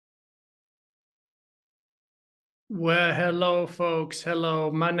Well, hello, folks.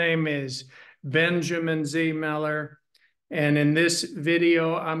 Hello, my name is Benjamin Z. Miller, and in this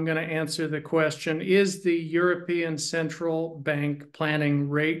video, I'm going to answer the question, is the European Central Bank planning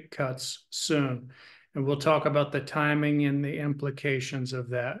rate cuts soon? And we'll talk about the timing and the implications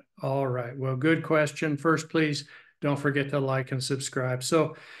of that. All right, well, good question. First, please don't forget to like and subscribe.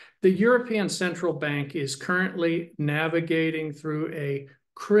 So the European Central Bank is currently navigating through a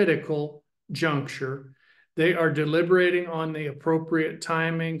critical juncture. They are deliberating on the appropriate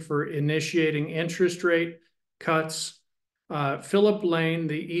timing for initiating interest rate cuts. Philip Lane,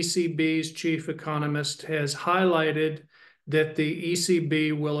 the ECB's chief economist, has highlighted that the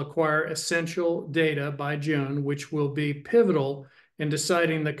ECB will acquire essential data by June, which will be pivotal in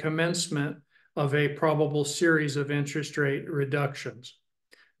deciding the commencement of a probable series of interest rate reductions.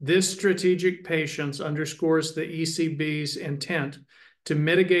 This strategic patience underscores the ECB's intent to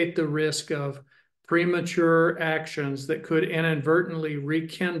mitigate the risk of premature actions that could inadvertently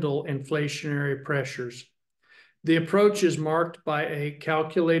rekindle inflationary pressures. The approach is marked by a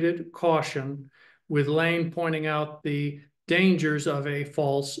calculated caution, with Lane pointing out the dangers of a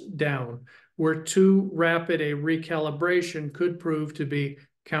false down, where too rapid a recalibration could prove to be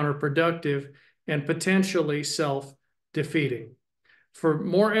counterproductive and potentially self-defeating. For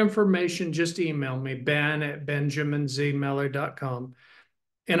more information, just email me, ben@benjaminzmiller.com.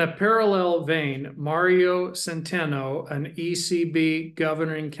 In a parallel vein, Mario Centeno, an ECB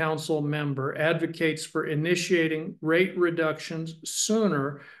Governing Council member, advocates for initiating rate reductions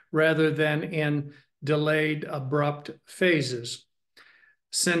sooner rather than in delayed, abrupt phases.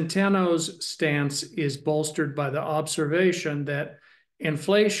 Centeno's stance is bolstered by the observation that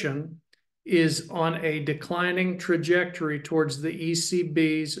inflation is on a declining trajectory towards the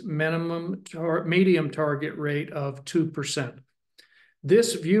ECB's medium target rate of 2%.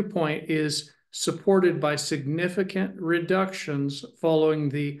 This viewpoint is supported by significant reductions following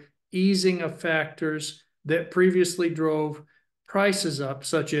the easing of factors that previously drove prices up,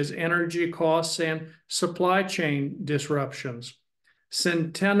 such as energy costs and supply chain disruptions.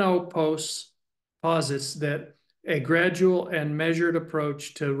 Centeno posits that a gradual and measured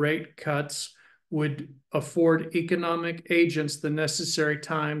approach to rate cuts would afford economic agents the necessary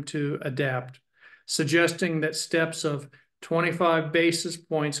time to adapt, suggesting that steps of 25 basis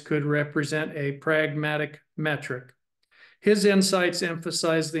points could represent a pragmatic metric. His insights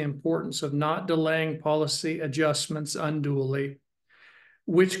emphasize the importance of not delaying policy adjustments unduly,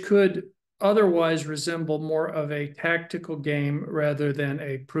 which could otherwise resemble more of a tactical game rather than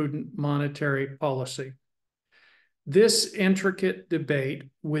a prudent monetary policy. This intricate debate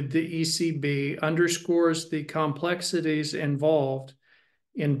with the ECB underscores the complexities involved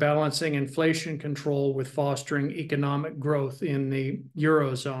in balancing inflation control with fostering economic growth in the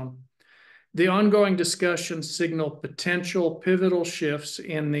Eurozone. The ongoing discussions signal potential pivotal shifts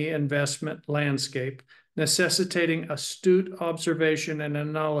in the investment landscape, necessitating astute observation and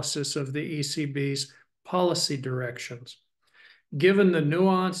analysis of the ECB's policy directions. Given the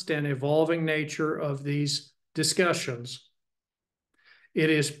nuanced and evolving nature of these discussions, it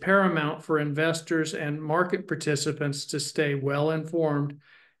is paramount for investors and market participants to stay well-informed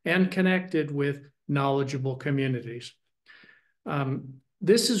and connected with knowledgeable communities.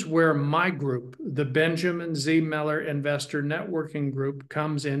 This is where my group, the Benjamin Z. Miller Investor Networking Group,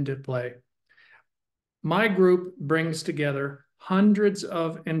 comes into play. My group brings together hundreds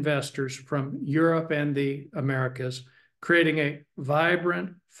of investors from Europe and the Americas, creating a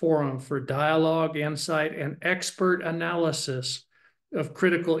vibrant forum for dialogue, insight, and expert analysis of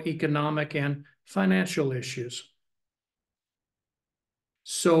critical economic and financial issues.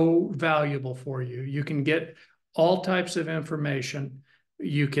 So valuable for you. You can get all types of information.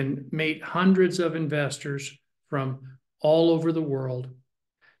 You can meet hundreds of investors from all over the world.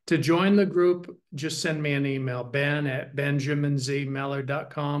 To join the group, just send me an email,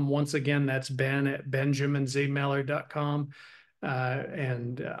 ben@benjaminzmiller.com. Once again, that's ben@benjaminzmiller.com,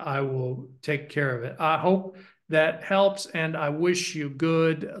 and I will take care of it. I hope that helps, and I wish you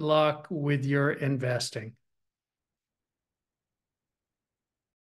good luck with your investing.